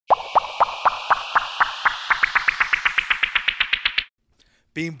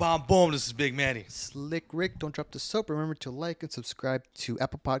Beam, bomb, boom. This is Big Manny. Slick Rick, don't drop the soap. Remember to like and subscribe to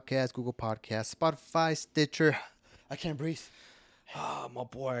Apple Podcasts, Google Podcasts, Spotify, Stitcher. I can't breathe. Oh, my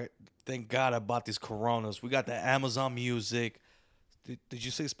boy. Thank God I bought these Coronas. We got the Amazon Music. Did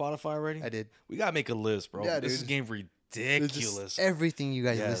you say Spotify already? I did. We got to make a list, bro. Yeah, this dude. is getting It's just ridiculous. everything you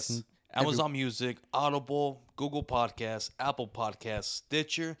guys Yes. listen. Amazon Music, Audible, Google Podcasts, Apple Podcasts,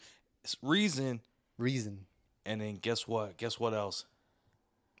 Stitcher, Reason, and then guess what? Guess what else?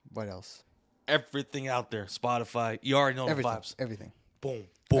 What else? Everything out there. Spotify. You already know Everything. the vibes. Everything. Boom,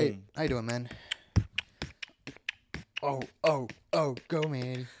 How boom. you doing, man? Oh, go,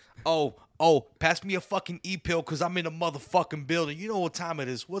 man. Oh, pass me a fucking e-pill because I'm in a motherfucking building. You know what time it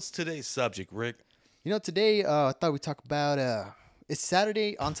is. What's today's subject, Rick? You know, today I thought we'd talk about, it's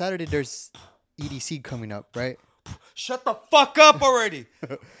Saturday. On Saturday, there's EDC coming up, right? Shut the fuck up already.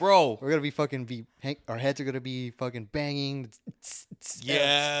 Bro. We're gonna be fucking our heads are gonna be fucking banging.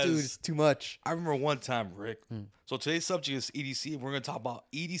 Yes. Dude, it's too much. I remember one time, Rick. So today's subject is EDC, and we're gonna talk about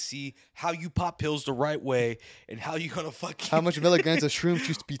EDC, how you pop pills the right way, and how you gonna fucking How much milligrams of shrooms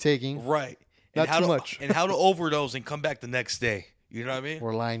you should be taking? right. Not and how too to, much. And how to overdose and come back the next day. You know what I mean?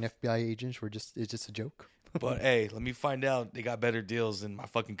 We're lying FBI agents. It's just a joke. But hey, let me find out they got better deals than my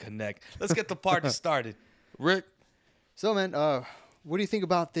fucking Connect. Let's get the party started. Rick. So, man, what do you think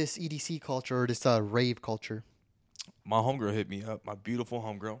about this EDC culture or this rave culture? My homegirl hit me up, my beautiful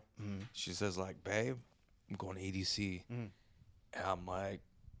homegirl. She says, like, babe, I'm going to EDC. And I'm like,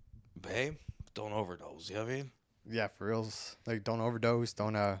 babe, don't overdose. You know what I mean? Yeah, for reals. Like, don't overdose.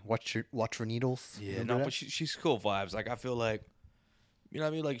 Don't watch for needles. Yeah, Remember no, that? but she's cool vibes. Like, I feel like, you know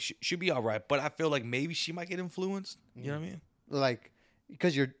what I mean? Like, she'll be all right. But I feel like maybe she might get influenced. You know what I mean? Like,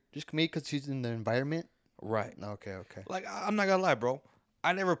 because she's in the environment. Right. Okay. Like, I'm not gonna lie, bro.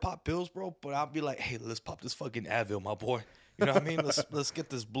 I never pop pills, bro, but I'll be like, hey, let's pop this fucking Advil, my boy. You know what I mean? Let's get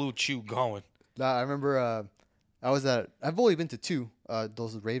this blue chew going. Nah, I remember I've only been to two,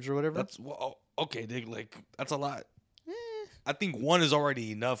 those raves or whatever. That's okay, dig. Like, that's a lot. I think one is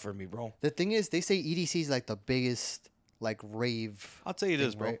already enough for me, bro. The thing is, they say EDC is like the biggest like rave. I'll tell you this,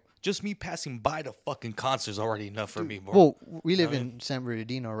 thing, bro. right? Just me passing by the fucking concert is already enough for me, bro. Well, we live I in San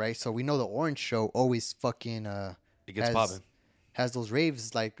Bernardino, right? So we know the Orange Show always fucking It gets popping. has those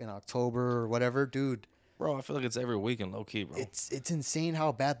raves like in October or whatever, dude. Bro, I feel like it's every weekend, low key, bro. It's insane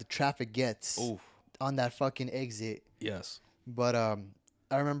how bad the traffic gets Oof. on that fucking exit. Yes. But I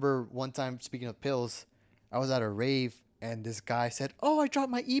remember one time, speaking of pills, I was at a rave and this guy said, "Oh, I dropped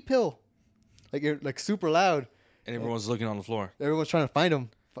my e-pill," like super loud. And everyone's looking on the floor. Everyone's trying to find him,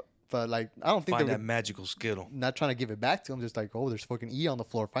 but like I don't think Find they that were magical Skittle. not trying to give it back to him. Just like, oh, there's fucking E on the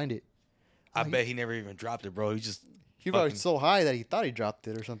floor, find it. I bet he never even dropped it, bro. He just He probably fucking- so high that he thought he dropped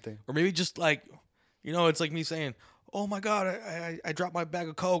it or something. Or maybe just like, you know, it's like me saying, "Oh my God, I dropped my bag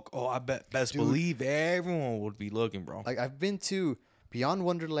of Coke." Oh, I best believe everyone would be looking, bro. Like I've been to Beyond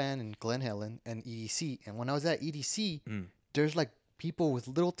Wonderland in Glen Helen and EDC, and when I was at EDC, there's like people with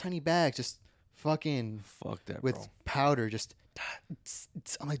little tiny bags just fucking Fuck that, with bro. powder. Just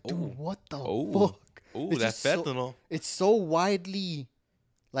I'm like, dude, Ooh. what the Ooh. fuck? Ooh, It's that just so- fentanyl. It's so widely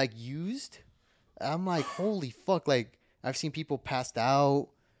like used. I'm like, holy fuck! Like I've seen people passed out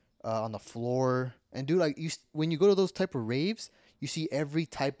on the floor, and dude, like when you go to those type of raves, you see every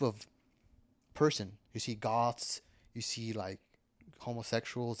type of person. You see goths, you see like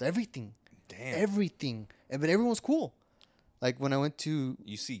homosexuals, everything, everything, but everyone's cool. Like when I went to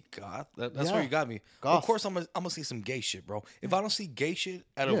You see goth? That's Yeah. where you got me. Goth. Of course, I'm gonna see some gay shit, bro. If I don't see gay shit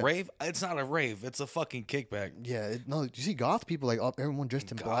at a Yeah. rave, it's not a rave. It's a fucking kickback. no, you see goth people like everyone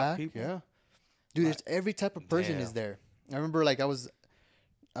dressed in Goth black. people? Yeah, dude, there's every type of person is Damn. there. I remember like I was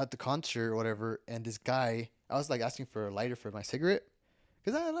at the concert or whatever, and this guy, I was like asking for a lighter for my cigarette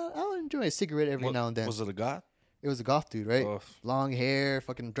because I'll enjoy a cigarette every now and then. Was it a goth? It was a goth dude, right? Ugh. Long hair,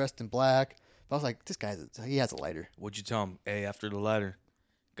 fucking dressed in black. But I was like, this he has a lighter. What'd you tell him? Hey, after the lighter,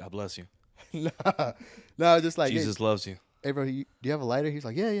 God bless you. no, just like, Jesus loves you. hey bro, do you have a lighter? He's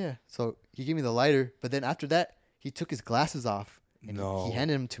like, yeah. So he gave me the lighter, but then after that, he took his glasses off and No. he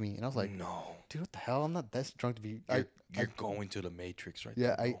handed them to me, and I was like, No. dude, what the hell? I'm not that drunk to be. You're going to the Matrix right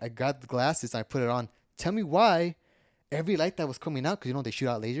Yeah, there. I got the glasses and I put it on. Tell me why every light that was coming out, because you know they shoot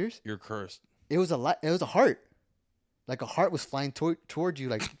out lasers. You're cursed. It was a light. It was a heart. Like a heart was flying towards you,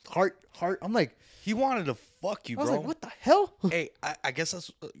 like heart. I'm like, He wanted to fuck you, I was bro. like, what the hell? Hey, I guess that's,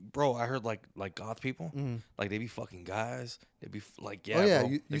 bro. I heard like goth people, Mhm. like they be fucking guys. They be like, Oh, yeah, bro.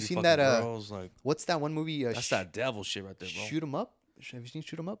 you They be seen fucking that, Girls, like What's that one movie? that's that devil shit right there, bro. Shoot 'em up. Have you seen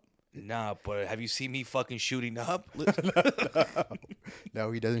Shoot 'em up? Nah, but have you seen me fucking shooting up?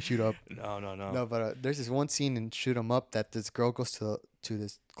 No, he doesn't shoot up. No. No, but there's this one scene in Shoot 'em Up that this girl goes to to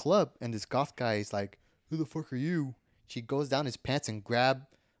this club, and this goth guy is like, "Who the fuck are you?" She goes down his pants and grabs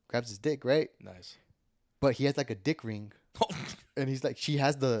his dick, right? Nice. But he has like a dick ring, and he's like, she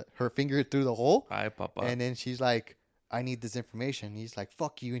has her finger through the hole, Hi, Papa. and then she's like, "I need this information." He's like,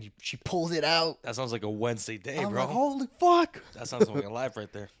 "Fuck you," and she pulls it out. That sounds like a Wednesday day, I'm bro. like, holy fuck! That sounds like a life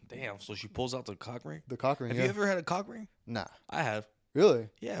right there. Damn. So she pulls out the cock ring. The cock ring. Have yeah. you ever had a cock ring? Nah. I have. Really?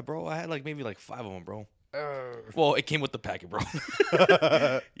 Yeah, bro. I had maybe 5 of them, bro. Well, it came with the packet, bro.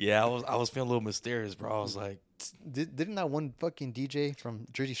 Yeah, I was feeling a little mysterious, bro. I was like, Didn't that one fucking DJ from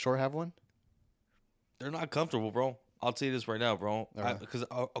Jersey Shore have one? they're not comfortable, bro. I'll tell you this right now, bro. Alright. Because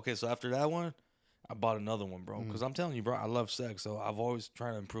okay, so after that one, I bought another one, bro. Because I'm telling you, bro, I love sex, so I've always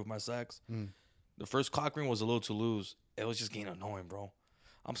tried to improve my sex. The first cock ring was a little too loose. It was just getting annoying, bro.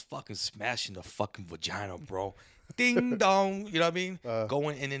 I'm fucking smashing the fucking vagina, bro. Ding dong, you know what I mean?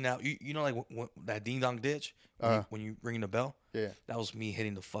 Going in and out. You know, like that ding dong ditch when you ring the bell. Yeah. That was me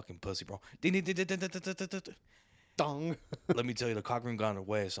hitting the fucking pussy, bro. Ding ding ding ding ding ding ding ding ding. Dong. Let me tell you, the cock ring got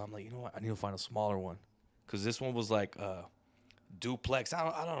away, so I'm like, you know what? I need to find a smaller one, cause this one was like duplex.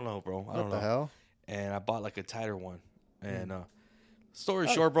 I don't know, bro. I don't know. What the hell? And I bought like a tighter one. And story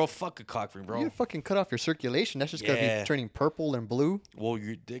short, bro, fuck a cock ring, bro. You fucking cut off your circulation. That's just gonna be turning purple and blue. Well,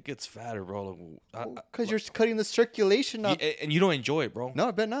 your dick gets fatter, bro. Because you're cutting the circulation off. And you don't enjoy it, bro. No,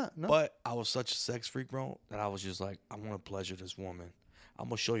 I bet not. No. But I was such a sex freak, bro, that I was just like, I want to pleasure this woman. I'm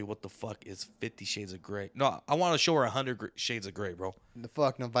gonna show you what the fuck is 50 Shades of Grey. No, I want to show her 100 Shades of Grey, bro. The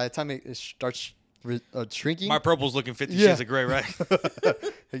fuck? No. By the time it starts shrinking, My purple's looking 50 Shades of Grey, right?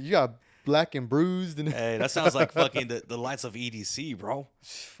 you got black and bruised. And Hey, that sounds like fucking the lights of EDC, bro.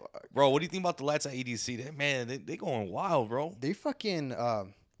 Fuck. Bro, what do you think about the lights at EDC? They going wild, bro. They fucking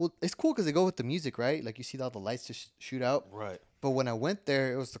well, it's cool because they go with the music, right? Like you see all the lights just shoot out. Right. But when I went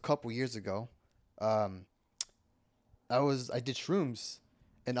there, it was a couple years ago. I did shrooms,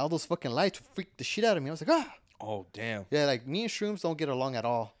 and all those fucking lights freaked the shit out of me. I was like, ah. Oh, damn. Yeah, like me and shrooms don't get along at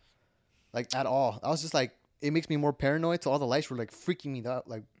all. Like at all. I was just like, it makes me more paranoid. So all the lights were like freaking me out.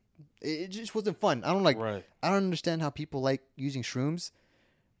 Like it just wasn't fun. I don't Right. I don't understand how people like using shrooms,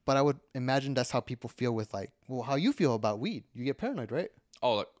 but I would imagine that's how people feel with like, well, how you feel about weed. You get paranoid, right?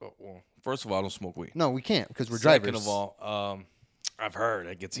 Oh, well, first of all, I don't smoke weed. No, we can't because we're drivers. Second of all, I've heard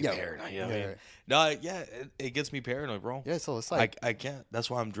it gets you paranoid. You know what I mean? Right. No, yeah, it gets me paranoid, bro. Yeah, so it's like, I can't. That's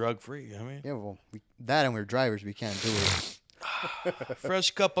why I'm drug free. You know what I mean? yeah, well, that and we're drivers, we can't do it.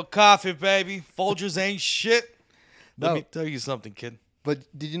 Fresh cup of coffee, baby. Folgers ain't shit. Let No. me tell you something, kid. But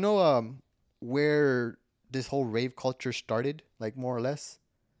did you know where this whole rave culture started? Like more or less?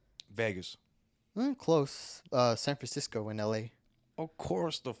 Vegas. Close. San Francisco and LA. Of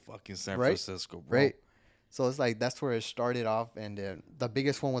course, the fucking San Right? Francisco, bro. Right. So it's like that's where it started off, and the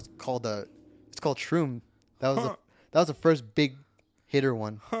biggest one was called Shroom. That was the first big hitter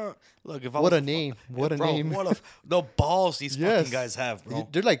one. Look, if I What was a name! What a bro, name! the balls these Yes. fucking guys have, bro.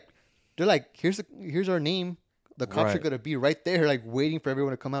 They're like here's our name. The cops are Right. gonna be right there, like waiting for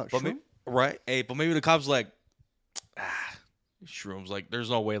everyone to come out. But Shroom? right? Hey, but maybe the cops like, shrooms. Like, there's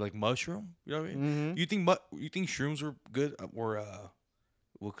no way, like mushroom. You know what I mean? Mhm. You think shrooms were good?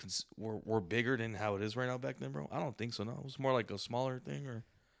 Were bigger than how it is right now back then, bro? I don't think so. No, it was more like a smaller thing, or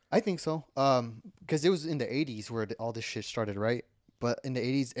I think so. Because it was in the 80s where all this shit started, right? But in the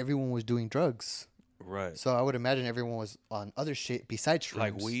 80s, everyone was doing drugs. right, So I would imagine everyone was on other shit besides shrooms.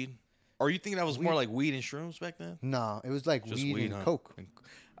 like weed. Or you think that was more like weed and shrooms back then? No, it was like Just weed and huh? coke.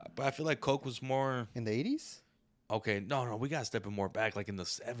 But I feel like coke was more In the 80s? okay. No, we gotta step it more back, like in the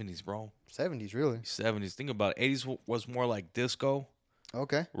 70s, bro. 70s, really? 70s. Think about it. 80s was more like disco,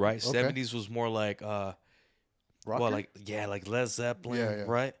 Okay. right? Okay. 70s was more like Rocker? well, like Led Zeppelin, Yeah.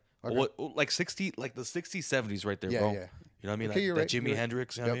 right? Okay. What like 60, like the 60s, 70s, right there, Yeah, bro. yeah. You know what I mean? Okay, Like you're that right, Jimi you're right.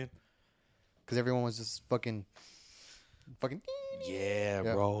 Hendrix, you know what I Yep. mean? Because everyone was just fucking. Yeah,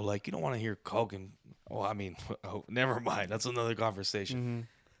 Yep. bro. Like you don't want to hear coke and I mean, never mind. That's another conversation.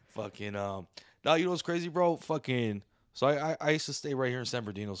 Fucking no, you know what's crazy, bro? Fucking so I used to stay right here in San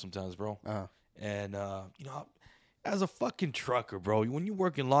Bernardino sometimes, bro. Uh-huh. And you know, as a fucking trucker, bro, when you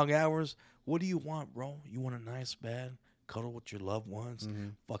working long hours, what do you want, bro? You want a nice bed, cuddle with your loved ones,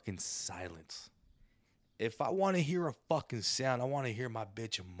 fucking silence. If I want to hear a fucking sound, I want to hear my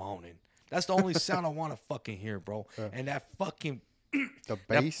bitch moaning. That's the only sound I want to fucking hear, bro. And that fucking The that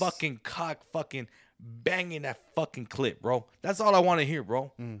bass? fucking cock fucking banging that fucking clip, bro. That's all I want to hear,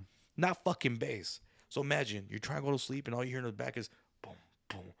 bro. Not fucking bass. So imagine you're trying to go to sleep and all you hear in the back is boom,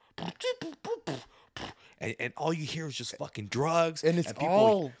 boom, boom, boom, boom, boom, boom. And all you hear is just fucking drugs. And it's people,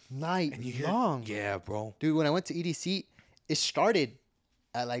 all night and you hear, long. yeah, bro. Dude, when I went to EDC, it started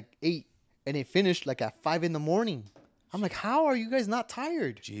at like 8 and it finished like at 5 in the morning. I'm like, how are you guys not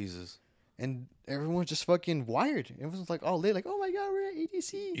tired? Jesus. And everyone's just fucking wired. Everyone's like all lit, like, oh my god, we're at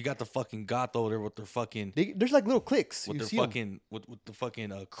EDC. You got the fucking goth over there with their fucking There's like little clicks. with You their see 'em. fucking with the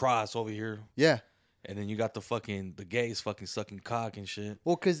fucking cross over here, Yeah. and then you got the gays fucking sucking cock and shit.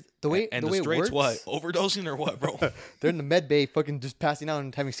 Well, because the way And the the way straights it works, what overdosing or what, bro? they're in the med bay, fucking just passing out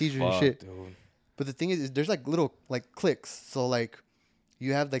and having seizures and Fuck, shit. dude. But the thing is there's like little like clicks. So like,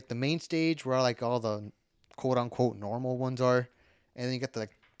 you have like the main stage where like all the quote unquote normal ones are, and then you got the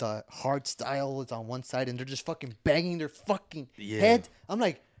hard style is on one side, and they're just fucking banging their fucking head. I'm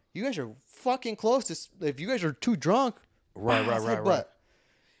like, you guys are fucking close. If you guys are too drunk, Right. But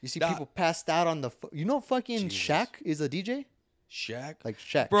you see people passed out on the. Fucking Jesus. Shaq is a DJ. Shaq, Like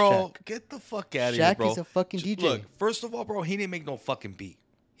Shaq, bro, Shaq. get the fuck out of Shaq here, bro. is a fucking DJ. Look, first of all, bro, he didn't make no fucking beat.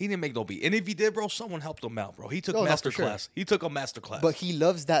 He didn't make no beat. And if he did, bro, someone helped him out, bro. He took master for sure. class. He took a master class. But he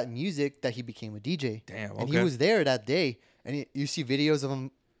loves that music that he became a DJ. Damn, And he okay. was there that day, and you see videos of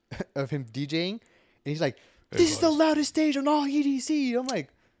him DJing, and he's like, "This is the loudest stage on all EDC." I'm like,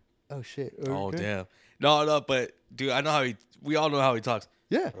 "Oh shit!" Okay. Oh damn. No, but dude, I know how we all know how he talks.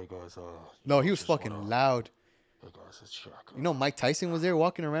 Yeah. Hey guys, No, he was fucking loud. hey guys, it's Shaq. You know, Mike Tyson was there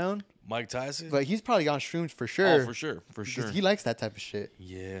walking around, Mike Tyson? but he's probably on shrooms for sure. Oh, for sure. For sure. Because he likes that type of shit.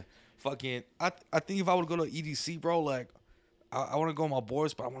 Yeah. Fucking I think if I would go to EDC, bro, like I want to go with my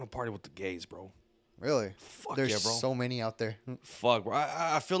boys, but I want to party with the gays, bro. Really? Fuck There's yeah, bro. so many out there. Fuck, bro.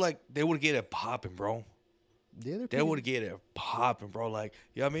 I feel like they would get it popping, bro. Yeah, they're They pretty- would get it popping, bro. Like,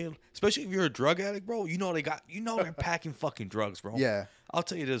 you know what I mean? Especially if you're a drug addict, bro. They're packing fucking drugs, bro. Yeah. I'll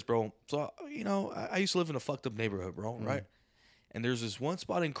tell you this, bro. So, I used to live in a fucked up neighborhood, bro, right? And there's this one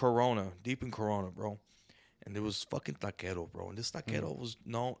spot in Corona, deep in Corona, bro. And there was fucking taquero, bro. And this taquero was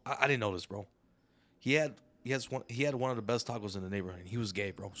known. I didn't know this, bro. He had one of the best tacos in the neighborhood. And he was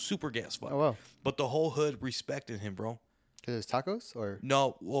gay, bro. Super gay as fuck. Oh, wow. But the whole hood respected him, bro. Because it's tacos or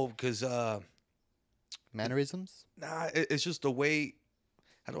No, well, because mannerisms? nah, it's just the way.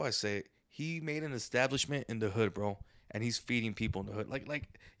 How do I say it? He made an establishment in the hood, bro, and he's feeding people in the hood.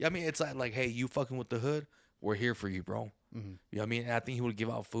 Yeah, I mean, it's like, hey, you fucking with the hood, we're here for you, bro. Mm-hmm. You know what I mean? And I think he would give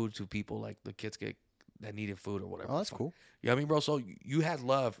out food to people, like the kids that needed food or whatever. Oh, that's cool. You know what I mean, bro? So you had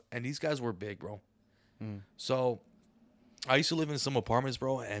love, and these guys were big, bro. So I used to live in some apartments,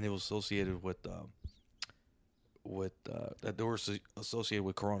 bro, and it was associated with that they were associated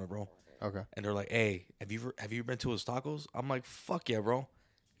with Corona, bro. Okay. And they're like, "Hey, have you ever been to his tacos?" I'm like, "Fuck yeah, bro."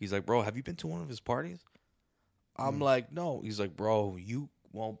 He's like, "Bro, have you been to one of his parties?" I'm like, "No." He's like, "Bro, you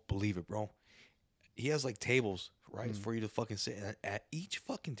won't believe it, bro. He has like tables, right, for you to fucking sit. And at each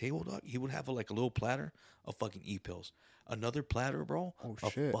fucking table, dog, he would have a little platter of fucking e-pills, another platter, bro, of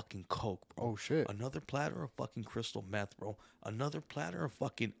shit. fucking coke, bro. Oh, shit. Another platter of fucking crystal meth, bro. Another platter of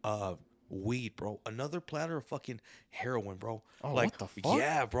fucking weed, bro. Another platter of fucking heroin, bro. Oh, like, what the fuck?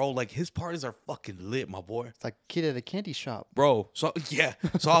 yeah, bro. Like his parties are fucking lit, my boy. It's like kid at a candy shop. Bro, so yeah,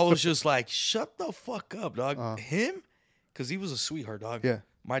 so I was just like, shut the fuck up, dog. Him, because he was a sweetheart, dog. Yeah.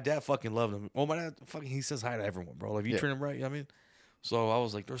 My dad fucking loved him. Well, my dad fucking, he says hi to everyone, bro. Like, you treat him right, you know what I mean? So I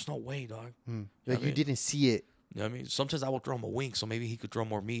was like, there's no way, dog. You know what I mean? didn't see it. You know what I mean? Sometimes I would throw him a wink, so maybe he could throw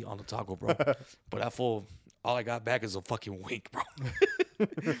more meat on the taco, bro. But that fool, all I got back is a fucking wink, bro.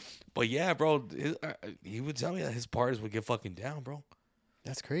 But yeah, bro, he would tell me that his parties would get fucking down, bro.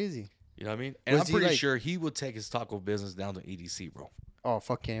 That's crazy. You know what I mean? And Was I'm he, pretty like- sure he would take his taco business down to EDC, bro. Oh,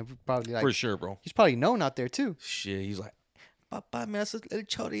 fucking probably like For sure, bro. he's probably known out there too. Shit, he's like, Papa, me haces el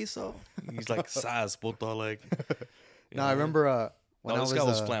chorizo. He's like, sas, puto, like. No, I remember when No, I this was guy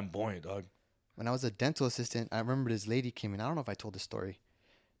was flamboyant, dog. when I was a dental assistant. I remember this lady came in. I don't know if I told this story.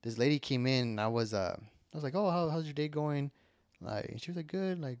 This lady came in, and I was like, "Oh, how's your day going?" Like, and she was like,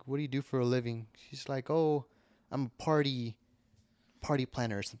 "Good." Like, what do you do for a living? She's like, "Oh, I'm a party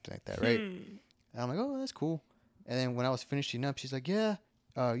planner or something like that, right?" And I'm like, "Oh, that's cool." And then when I was finishing up, she's like, "Yeah,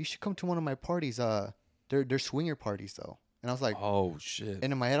 you should come to one of my parties. They're swinger parties though." And I was like, Oh, shit.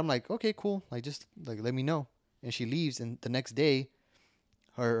 and in my head, I'm like, "Okay, cool. Like, just like let me know." And she leaves, and the next day,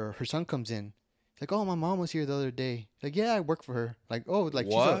 her son comes in. He's like, "Oh, my mom was here the other day." Like, "Yeah, I work for her." Like, "Oh, like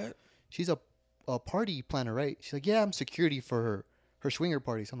What? she's a party planner, right?" She's like, "Yeah, I'm security for her swinger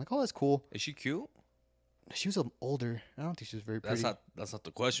parties." I'm like, "Oh, that's cool." Is she cute? She was older. I don't think she was very pretty. That's not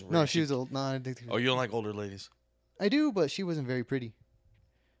the question. No, really. she was old. No, I think Oh, you don't like older ladies? I do, but she wasn't very pretty.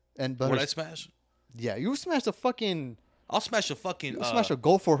 And but Would her- I smash? yeah, you smashed a fucking I'll smash a fucking. you smashed a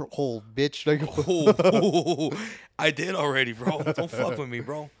gopher hole, bitch. Like, I did already, bro. Don't fuck with me,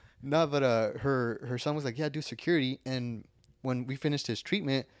 bro. no, but her son was like, "Yeah, do security." And when we finished his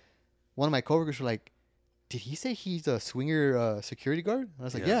treatment, one of my coworkers were like, "Did he say he's a swinger security guard?" And I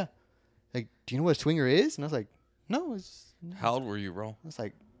was like, Yeah. "Yeah." Like, "Do you know what a swinger is?" And I was like, No, it's How old were you, bro? it's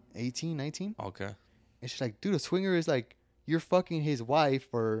like 18, 19. Okay. And she's like, dude, a swinger is like you're fucking his wife,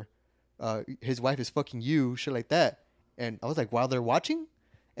 or his wife is fucking you, shit like that. And I was like, while they're watching,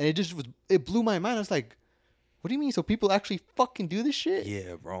 and it blew my mind. I was like, what do you mean? So people actually fucking do this shit?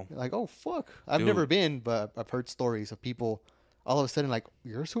 Yeah, bro. Like, oh fuck, I've Dude. never been, but I've heard stories of people all of a sudden like,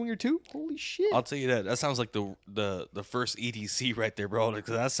 you're a swinger too? Holy shit! I'll tell you that. That sounds like the first EDC right there, bro.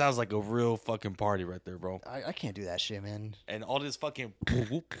 Because that sounds like a real fucking party right there, bro. I can't do that shit, man. And all this fucking.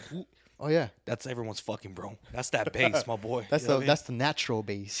 Oh yeah, That's everyone's fucking, bro. That's that bass, my boy. that's You know what I mean? that's the natural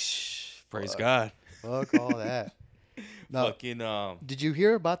bass. Praise God. Fuck all that. No, Fucking did you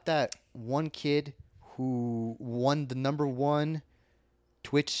hear about that one kid who won the #1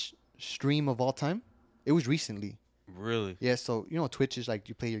 Twitch stream of all time? It was recently. really? Yeah, so you know Twitch is like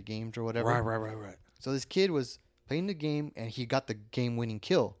you play your games or whatever. Right. So this kid was playing the game and he got the game-winning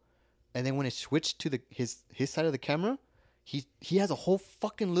kill. And then when it switched to his side of the camera, he has a whole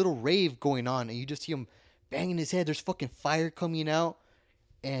fucking little rave going on, and you just see him banging his head. There's fucking fire coming out,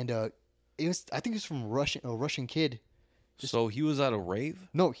 and it was, I think it's from a Russian kid. So he was at a rave?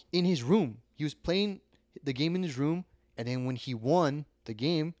 No, in his room. He was playing the game in his room, and then when he won the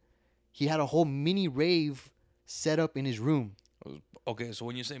game, he had a whole mini rave set up in his room. Okay, so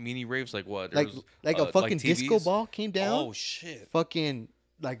when you say mini raves, like what? Like There's, a fucking disco TVs? ball came down. Oh shit! Fucking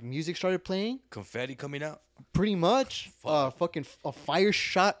like music started playing. Confetti coming out. Pretty much. Fuck. Fucking a fire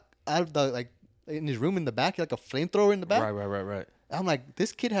shot out of the, like, in his room in the back, like a flamethrower in the back. Right. I'm like,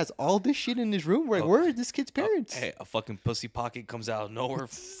 this kid has all this shit in his room. Like, where are this kid's parents? Hey, a fucking pussy pocket comes out of nowhere,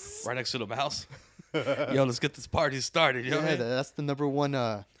 right next to the mouse. Yo, let's get this party started. You know what I mean? That's the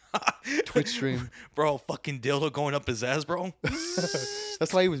 #1 Twitch stream. Bro, fucking dildo going up his ass, bro.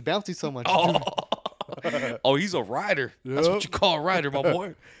 That's why he was bouncing so much. Oh, he's a rider. That's what you call a rider, my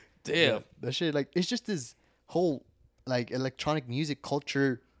boy. Damn. Yeah, that shit, like, it's just this whole, like, electronic music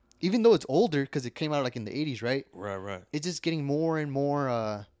culture, even though it's older because it came out, like, in the 80s, right? Right. It's just getting more and more,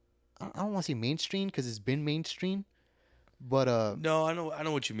 I don't want to say mainstream because it's been mainstream, but No, I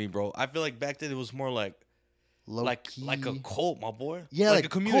know what you mean, bro. I feel like back then it was more like low-key. like a cult, my boy. Yeah, like a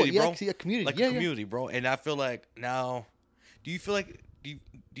community, cult, bro. Yeah, a community. Like yeah, a community, bro. And I feel like now, do you feel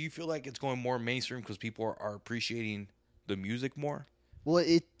like it's going more mainstream because people are appreciating the music more? Well,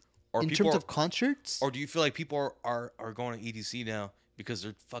 Or in people terms are- of concerts, Or do you feel like people are going to EDC now because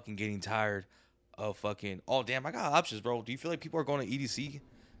they're fucking getting tired of fucking, oh damn, I got options, bro. Do you feel like people are going to EDC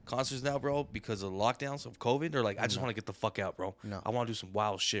concerts now, bro, because of lockdowns of COVID? Or like, I just want to get the fuck out, bro. No. I want to do some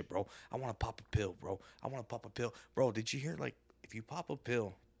wild shit, bro. I want to pop a pill, bro. Bro, did you hear, like, if you pop a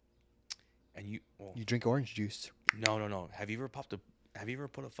pill and you drink orange juice. no. Have you ever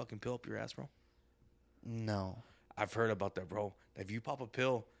put a fucking pill up your ass, bro? No. I've heard about that, bro. If you pop a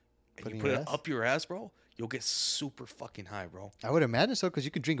pill and Put you in put your it ass? up your ass, bro, you'll get super fucking high, bro. I would imagine so because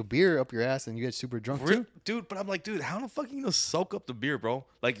you can drink a beer up your ass and you get super drunk too. Dude, but I'm like, dude, how the fuck are you gonna soak up the beer, bro?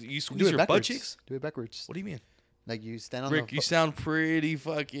 Like, you Do squeeze it your butt backwards. cheeks? Do it backwards. What do you mean? Like you stand on Rick, the. you sound pretty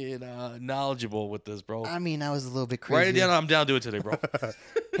fucking knowledgeable with this, bro. I mean, I was a little bit crazy. Write it down. I'm down to do it today, bro.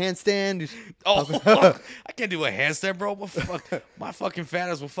 Handstand. Oh, I can't do a handstand, bro. My fucking fat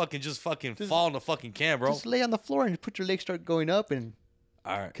ass will fucking just fall in the fucking can, bro. Just lay on the floor and put your legs start going up and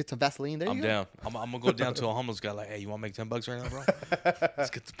All right. get some Vaseline. There I'm you go. down. I'm gonna go down to a homeless guy like, hey, you want to make $10 right now, bro? Let's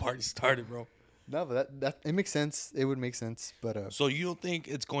get the party started, bro. No, but that it makes sense. It would make sense, but So you don't think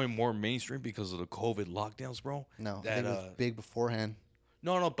it's going more mainstream because of the COVID lockdowns, bro? no, I That, think it was big beforehand.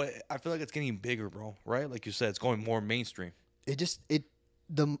 No, but I feel like it's getting bigger, bro. Right? Like you said, it's going more mainstream.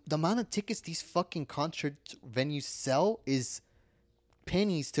 The amount of tickets these fucking concert venues sell is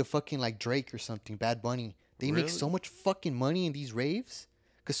pennies to fucking like Drake or something, Bad Bunny. They make Really? so much fucking money in these raves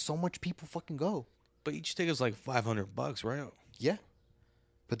because so much people fucking go. But each ticket's like $500, right? Yeah,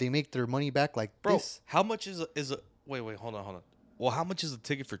 but they make their money back like Bro, this. how much is a wait, hold on. Well, how much is a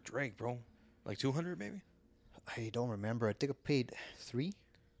ticket for Drake, bro? Like 200 maybe? I don't remember. I think I paid 3.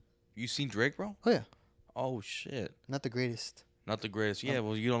 You seen Drake, bro? Oh yeah, Oh shit. not the greatest. Not the greatest. Yeah,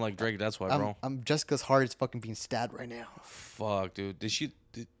 well, you don't like Drake, that's why, bro. I'm Jessica's heart is fucking being stabbed right now. Fuck, dude. Did she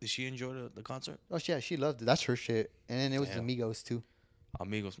enjoy the concert? Oh yeah, she loved it. That's her shit. And then it was Damn. the Migos too.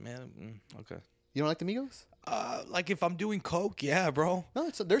 Amigos, man. Okay. You don't like the Migos? Like if I'm doing coke, yeah, bro. No,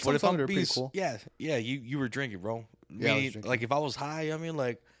 there's But some if songs I'm that are being, pretty cool. yeah, you were drinking, bro. Yeah, I was Meaning, drinking. like if I was high, I mean,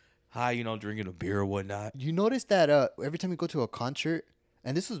 like high, drinking a beer or whatnot. You notice that every time you go to a concert,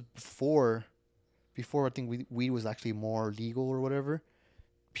 and this was before I think weed was actually more legal or whatever,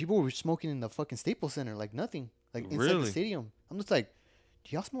 people were smoking in the fucking Staples Center like nothing, like inside Really? the stadium. I'm just like,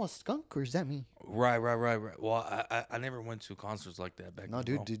 do y'all smell a skunk or is that me? Right. Well, I never went to concerts like that back No, then,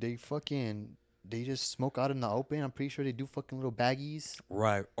 dude, bro. dude, they fucking they just smoke out in the open. I'm pretty sure they do fucking little baggies.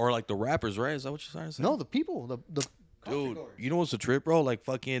 Right. Or like the rappers, right? Is that what you're trying to say? No, the people, the dude, you know what's the trip, bro? Like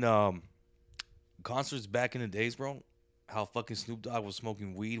fucking concerts back in the days, bro. How fucking Snoop Dogg was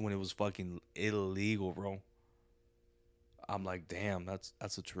smoking weed when it was fucking illegal, bro. I'm like, damn, that's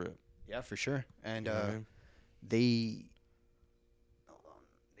a trip. Yeah, for sure. And You know what I mean? they, hold on,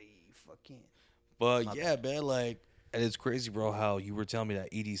 they fucking. But yeah, man, like, and it's crazy, bro, how you were telling me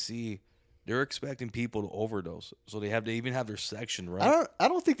that EDC, they're expecting people to overdose, so they even have their section, right? I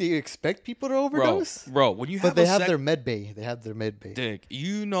don't think they expect people to overdose, bro. When you have, but they have their med bay. They have their med bay. Dick,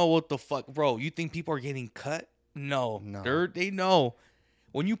 you know what the fuck, bro? You think people are getting cut? No. They know.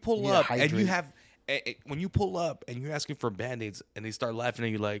 When you pull up and you have, when you pull up and you're asking for Band-Aids and they start laughing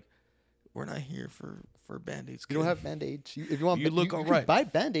at you like, we're not here for Band-Aids. You don't have Band-Aids. If you want, you look all right. You buy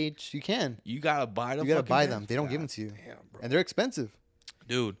Band-Aids. You can. You gotta buy them. You gotta buy them. They don't give them to you. Damn, bro. And they're expensive.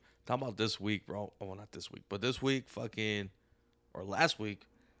 Dude, talking about this week, bro. Oh, well, not this week, but this week, fucking, or last week.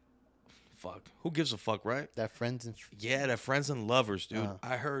 Fuck. Who gives a fuck, right? That friends and that friends and lovers, dude.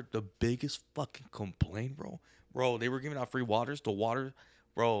 I heard the biggest fucking complaint, bro. Bro, they were giving out free waters. The water,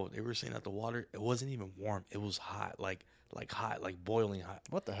 bro, they were saying that the water, it wasn't even warm. It was hot, like hot, like boiling hot.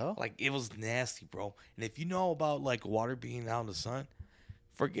 What the hell? Like, it was nasty, bro. And if you know about, like, water being out in the sun,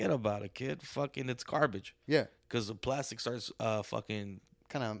 forget about it, kid. Fucking, it's garbage. Yeah. Because the plastic starts fucking...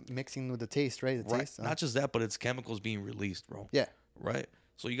 kind of mixing with the taste, right? The taste. Not just that, but it's chemicals being released, bro. Yeah. Right?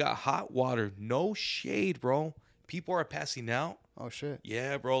 So you got hot water, no shade, bro. People are passing out. Oh, shit.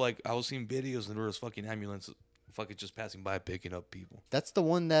 Yeah, bro. Like, I was seeing videos and there was fucking ambulances fucking just passing by picking up people. That's the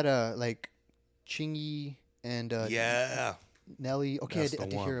one that, like, Chingy and yeah, Nelly. Okay, I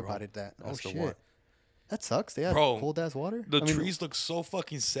did hear about it. That's oh, shit. One. That sucks. They have cold-ass water? The trees look so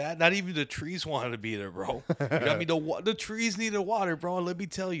fucking sad. Not even the trees wanted to be there, bro. You know what I mean? The trees needed water, bro. Let me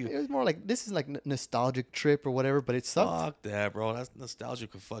tell you. It was more like, this is like nostalgic trip or whatever, but it sucked. Fuck that, bro. That's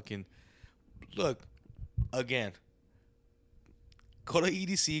nostalgic of fucking... Look, again, go to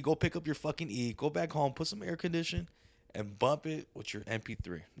EDC, go pick up your fucking E, go back home, put some air condition, and bump it with your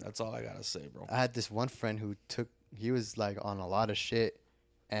MP3. That's all I gotta say, bro. I had this one friend who he was like on a lot of shit,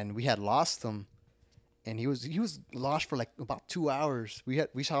 and we had lost him. And he was lost for like about 2 hours.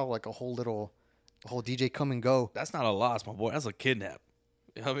 We saw like a whole DJ come and go. That's not a loss, my boy. That's a kidnap.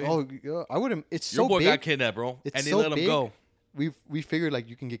 You know what I mean? Oh, I wouldn't. It's your so boy big. got kidnapped, bro. And they let him go. We figured like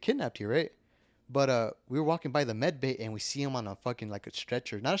you can get kidnapped here, right? But we were walking by the med bay and we see him on a fucking like a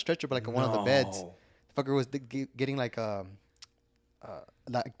stretcher, not a stretcher, but like one of the beds. The fucker was getting like the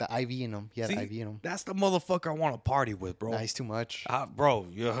IV in him. He had IV in him. That's the motherfucker I want to party with, bro. Nah, he's too much. Bro,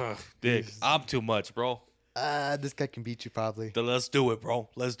 dick. I'm too much, bro. This guy can beat you probably. Then let's do it, bro.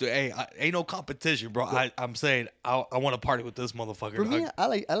 Let's do it. Hey, ain't no competition, bro. I'm saying I want to party with this motherfucker. For me, I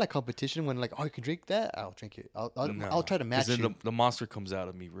like competition when like, oh, you can drink that. I'll drink it. I'll try to match you. Then the monster comes out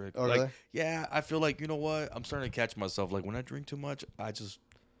of me, Rick. Oh, like, really? Yeah, I feel like, you know what? I'm starting to catch myself. Like, when I drink too much, I just...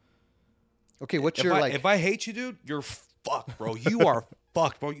 Okay, if I hate you, dude, you're fucked, bro. You are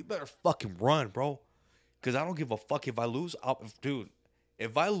fucked, bro. You better fucking run, bro. Because I don't give a fuck if I lose. Dude,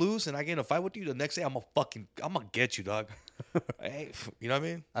 if I lose and I get in a fight with you, the next day I'm gonna get you, dog. Hey, you know what I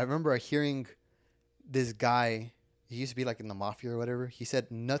mean? I remember hearing this guy. He used to be like in the mafia or whatever. He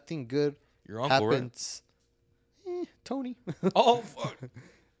said nothing good Your uncle, happens. Right? Tony. Oh fuck.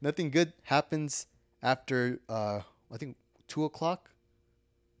 Nothing good happens after I think 2:00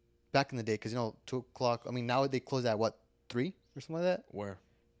 back in the day, because 2:00. I mean, now they close at what, 3 or something like that. Where?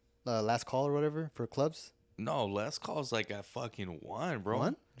 Last call or whatever for clubs. No, last call is like at fucking 1, bro.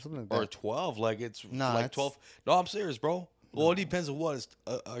 1 or something like that. Or 12. Like it's Nah, like 12. No, I'm serious, bro. Well, it depends on what.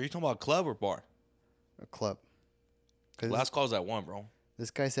 Are you talking about club or bar? A club. Last call is at 1, bro. This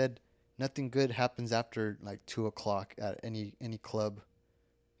guy said nothing good happens after like 2:00 at any club.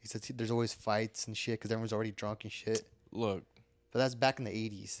 He said there's always fights and shit because everyone's already drunk and shit. Look. But that's back in the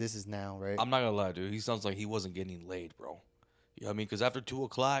 80s. This is now, right? I'm not gonna lie, dude. He sounds like he wasn't getting laid, bro. You know what I mean? Because after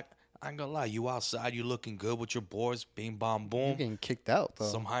 2:00, I ain't gonna lie. You outside, you looking good with your boys. Bing, bong, boom. You're getting kicked out,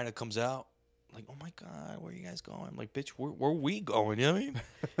 though. Some hyena comes out. Like, oh, my God, where are you guys going? I'm like, bitch, where we going? You know what I mean?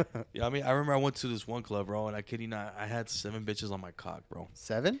 You know what I mean? I remember I went to this one club, bro, and I kid you not, I had 7 bitches on my cock, bro.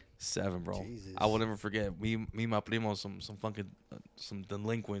 7? 7, bro. Jesus. I will never forget. Me and my primo, some fucking, some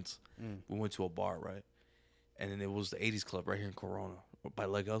delinquents, we went to a bar, right? And then it was the 80s club right here in Corona by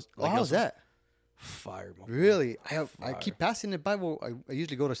Legos. Oh, how's that? Fire, bro. Really? I keep passing it by. Well, I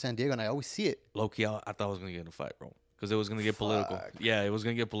usually go to San Diego and I always see it. Low key, I thought I was gonna get in a fight, bro, because it was gonna get political. Yeah, it was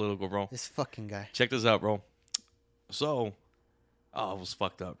gonna get political, bro. This fucking guy. Check this out, bro. So, it was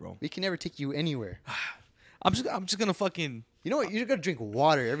fucked up, bro. We can never take you anywhere. I'm just gonna fucking You know what? You just gotta drink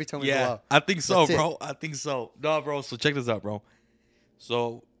water every time we go Yeah, out. I think so, That's it. bro. I think so. No, bro. So check this out, bro.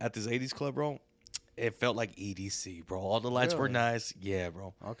 So at this 80s club, bro, it felt like EDC, bro. All the lights were Really? nice. Yeah,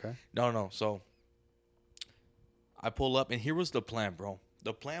 bro. Okay. No. So I pull up, and here was the plan, bro.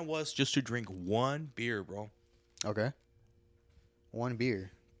 The plan was just to drink one beer, bro. Okay. One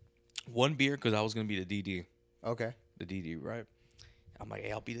beer. One beer, because I was going to be the DD. Okay. The DD, right? I'm like,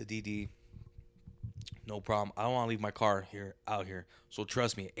 hey, I'll be the DD. No problem. I don't want to leave my car out here. So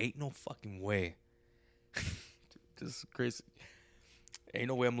trust me, ain't no fucking way. This is crazy. Ain't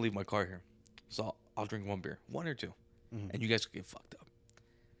no way I'm going to leave my car here. So I'll drink one beer. One or two. And you guys can get fucked up.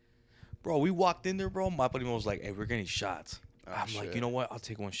 Bro, we walked in there, bro. My buddy was like, hey, we're getting shots. I'm like, you know what? I'll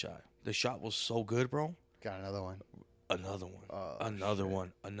take one shot. The shot was so good, bro. Got another one. Another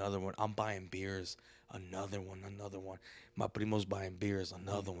one. Another one. I'm buying beers. Another one. My primo's buying beers.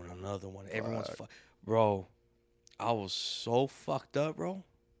 Another one. Everyone's bro. I was so fucked up, bro.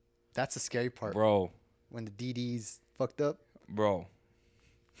 That's the scary part. Bro. When the DDs fucked up. Bro.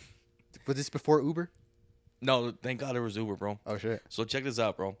 Was this before Uber? No, thank God there was Uber, bro. Oh shit. So check this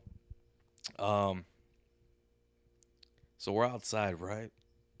out, bro. So we're outside, right?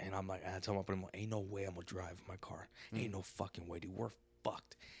 And I'm like, I tell my primo, ain't no way I'm gonna drive my car. Ain't no fucking way, dude. We're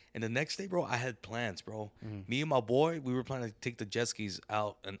fucked. And the next day, bro, I had plans, bro. Me and my boy, we were planning to take the jet skis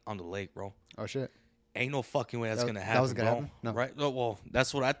out and on the lake, bro. Oh shit. Ain't no fucking way that's gonna happen, that wasn't gonna bro. happen? No. Right? No, well,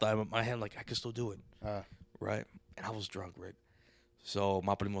 that's what I thought. In my head, like, I could still do it. Right? And I was drunk, Rick. So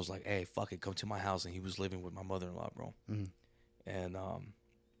my primo was like, hey, fuck it, come to my house. And he was living with my mother-in-law, bro. And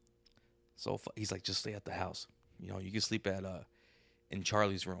so he's like, just stay at the house. You know, you can sleep at in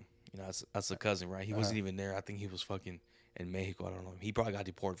Charlie's room. You know, that's a cousin, right? He wasn't even there. I think he was fucking in Mexico. I don't know. He probably got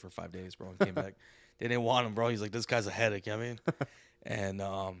deported for 5 days, bro, and came back. They didn't want him, bro. He's like, this guy's a headache, you know what I mean?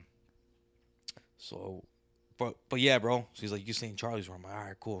 And so, but yeah, bro. So he's like, you stay in Charlie's room. I'm like, all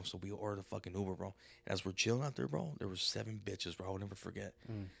right, cool. So we ordered a fucking Uber, bro. And as we're chilling out there, bro, there was 7 bitches, bro. I'll never forget.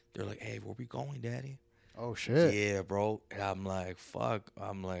 They're like, hey, where we going, daddy? Oh shit. Yeah, bro. And I'm like, fuck.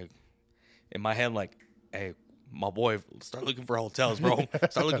 I'm like, in my head, like, hey, my boy, start looking for hotels, bro.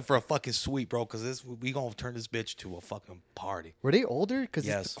 Start looking for a fucking suite, bro, because we gonna turn this bitch to a fucking party. Were they older? Because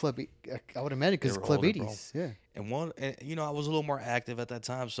Yes. it's the club. I would imagine because They it's were Club older, bro. 80s. Yeah. And you know, I was a little more active at that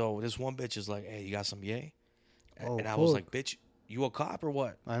time, so this one bitch is like, hey, you got some yay? Oh, and I was fuck. like, bitch, you a cop or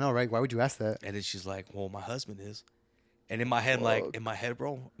what? I know, right? Why would you ask that? And then she's like, well, my husband is. And in my head,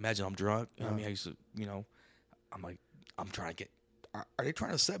 bro, imagine I'm drunk. You know what I mean? I used to, you know, I'm like, I'm trying to get, are they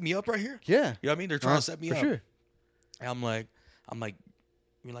trying to set me up right here? Yeah. You know what I mean? They're trying to set me for up. sure. And I'm like,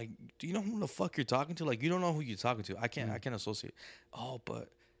 you're like, do you know who the fuck you're talking to? Like, you don't know who you're talking to. I can't associate. Oh, but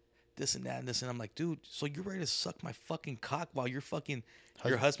this and that and this. And I'm like, dude, so you're ready to suck my fucking cock while your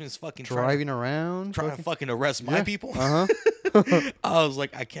husband's fucking Driving around. trying to fucking arrest my people? Uh huh. I was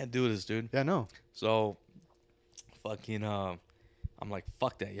like, I can't do this, dude. Yeah, no. So, fucking, I'm like,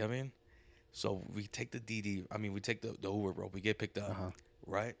 fuck that, you know what I mean? So we take the DD, we take the Uber, bro. We get picked up,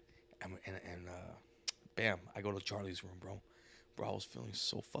 right? And bam, I go to Charlie's room, bro. Bro, I was feeling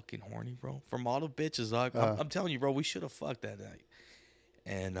so fucking horny, bro. From all the bitches, dog. I'm telling you, bro, we should have fucked that night.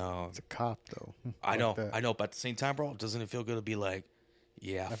 And It's a cop, though. I know. But at the same time, bro, doesn't it feel good to be like,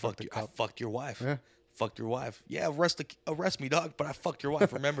 yeah, I fucked your wife. Yeah. Fucked your wife. Yeah, arrest me, dog. But I fucked your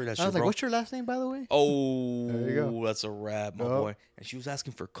wife. Remember that shit, I was like, bro. what's your last name, by the way? Oh, There you go. that's a wrap, my boy. And she was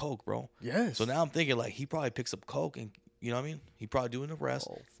asking for coke, bro. Yes. So now I'm thinking, like, he probably picks up coke and, you know what I mean? He probably do an arrest,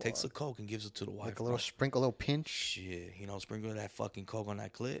 Oh, takes the coke and gives it to the wife. Like a little sprinkle, a little pinch. Shit, you know, sprinkle that fucking coke on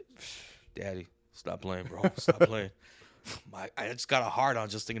that clit. Daddy, stop playing, bro. Stop playing. I just got a hard on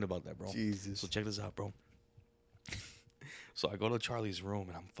just thinking about that, bro. Jesus. So check this out, bro. So I go to Charlie's room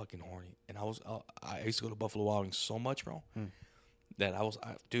and I'm fucking horny. And I used to go to Buffalo Wild Wings so much, bro, that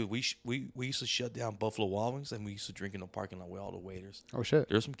dude, we used to shut down Buffalo Wild Wings and we used to drink in the parking lot with all the waiters. Oh shit.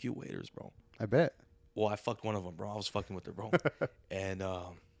 There's some cute waiters, bro. I bet. Well, I fucked one of them, bro. I was fucking with her, bro. And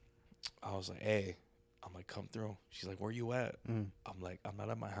I was like, hey, I'm like, come through. She's like, where you at? I'm like, I'm not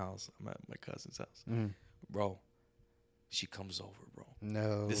at my house. I'm at my cousin's house. Bro, she comes over, bro.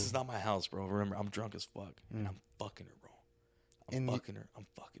 No. This is not my house, bro. Remember, I'm drunk as fuck. And I'm fucking her, bro. I'm fucking her,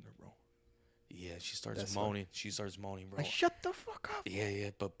 bro. Yeah, she starts moaning. She starts moaning, bro. Like, shut the fuck up.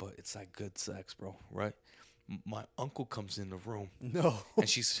 Yeah, but it's like good sex, bro, right? My uncle comes in the room. No. And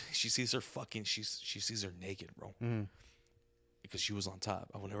she sees her fucking, she sees her naked, bro. Because she was on top.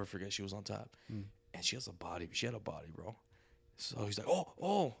 I will never forget she was on top. And she had a body, bro. So he's like,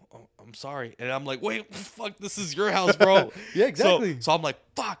 oh, I'm sorry. And I'm like, wait, fuck, this is your house, bro. Yeah, exactly. So I'm like,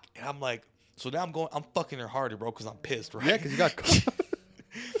 fuck. And I'm like, so now I'm fucking her harder, bro, because I'm pissed, right? Yeah, because you got caught.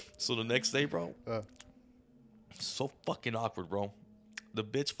 So the next day, bro, So fucking awkward, bro. The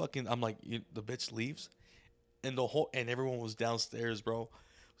bitch fucking, I'm like, the bitch leaves, and everyone was downstairs, bro.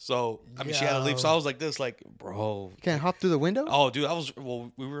 So I mean, she had to leave. So I was like this, like, bro. You can't hop through the window. Oh, dude,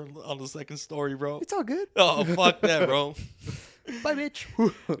 we were on the second story, bro. It's all good. Oh, fuck that, bro. Bye, bitch.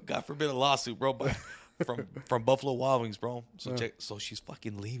 God forbid a lawsuit, bro. But from Buffalo Wild Wings, bro. So so she's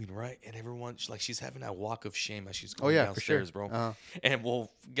fucking leaving, right? And everyone, she's having that walk of shame as she's going downstairs, for sure. bro. And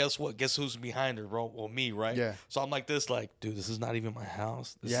well, guess what? Guess who's behind her, bro? Well, me, right? Yeah. So I'm like this, like, dude, this is not even my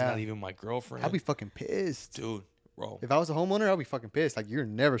house. This is not even my girlfriend. I'd be fucking pissed, dude, bro. If I was a homeowner, I'd be fucking pissed. Like, you're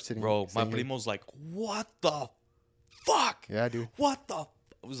never sitting. Bro, my primo's like, what the fuck? Yeah, dude. What the?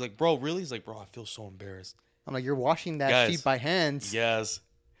 I was like, bro, really? He's like, bro, I feel so embarrassed. I'm like, you're washing that sheet by hands. Yes,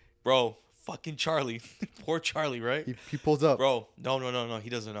 bro. Fucking Charlie, poor Charlie, right? He pulls up, bro. No. He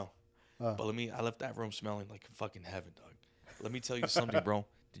doesn't know. But I left that room smelling like fucking heaven, dog. Let me tell you something, bro.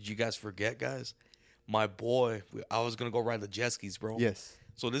 Did you guys forget, guys? My boy, I was gonna go ride the jet skis, bro. Yes.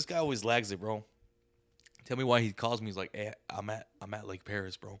 So this guy always lags it, bro. Tell me why he calls me. He's like, hey, I'm at Lake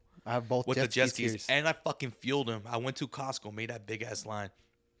Paris, bro. I have both with the jet skis, here. and I fucking fueled him. I went to Costco, made that big ass line.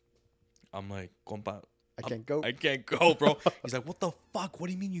 I'm like, compa, I can't go. I can't go, bro. He's like, what the fuck? What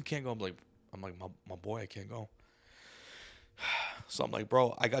do you mean you can't go? I'm like, my boy, I can't go. So I'm like,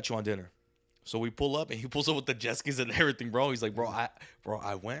 bro, I got you on dinner. So we pull up, and he pulls up with the jet skis and everything, bro. He's like, bro,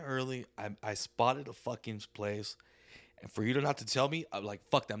 I went early. I spotted a fucking place, and for you to not to tell me, I'm like,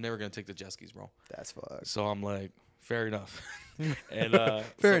 fuck that. I'm never gonna take the jet skis, bro. That's fucked. So I'm like, fair enough. And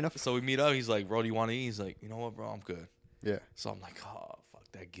fair enough. So we meet up. He's like, bro, do you want to eat? He's like, you know what, bro, I'm good. Yeah. So I'm like, oh, fuck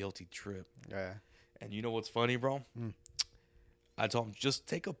that guilty trip. Yeah. And you know what's funny, bro? I told him, just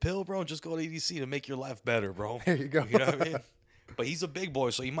take a pill, bro. Just go to EDC to make your life better, bro. There you go. You know what I mean? But he's a big boy,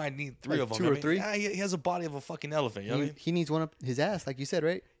 so he might need three of them. 2 or 3? Yeah, he has a body of a fucking elephant. You know what I mean? He needs one up his ass, like you said,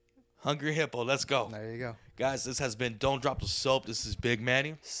 right? Hungry hippo. Let's go. There you go. Guys, this has been Don't Drop the Soap. This is Big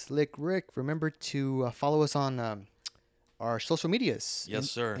Manny. Slick Rick. Remember to follow us on our social medias.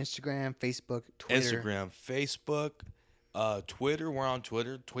 Yes, sir. Instagram, Facebook, Twitter. Instagram, Facebook, Twitter. We're on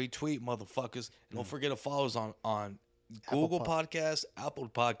Twitter. Tweet, motherfuckers. And don't forget to follow us on Google Podcasts, Apple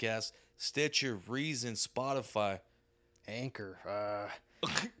Podcasts, Stitcher, Reason, Spotify, Anchor,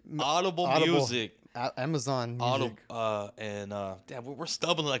 Audible Music, Amazon Music. Damn, we're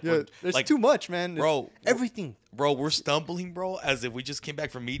stumbling like there's like, too much, man. Bro, everything. Bro, we're stumbling, bro, as if we just came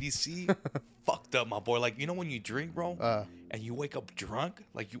back from EDC. Fucked up, my boy. Like, you know when you drink, bro, and you wake up drunk,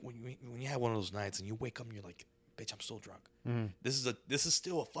 like when you have one of those nights and you wake up and you're like, bitch, I'm still drunk. This is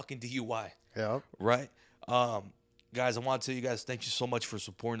still a fucking DUI. Yeah. Right? Guys, I want to tell you guys, thank you so much for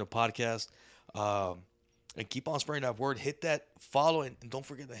supporting the podcast. And keep on spreading that word. Hit that follow, and don't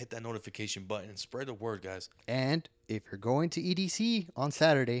forget to hit that notification button and spread the word, guys. And if you're going to EDC on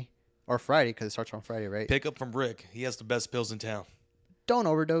Saturday or Friday, because it starts on Friday, right? Pick up from Rick. He has the best pills in town. Don't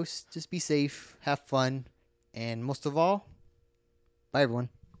overdose. Just be safe. Have fun. And most of all, bye, everyone.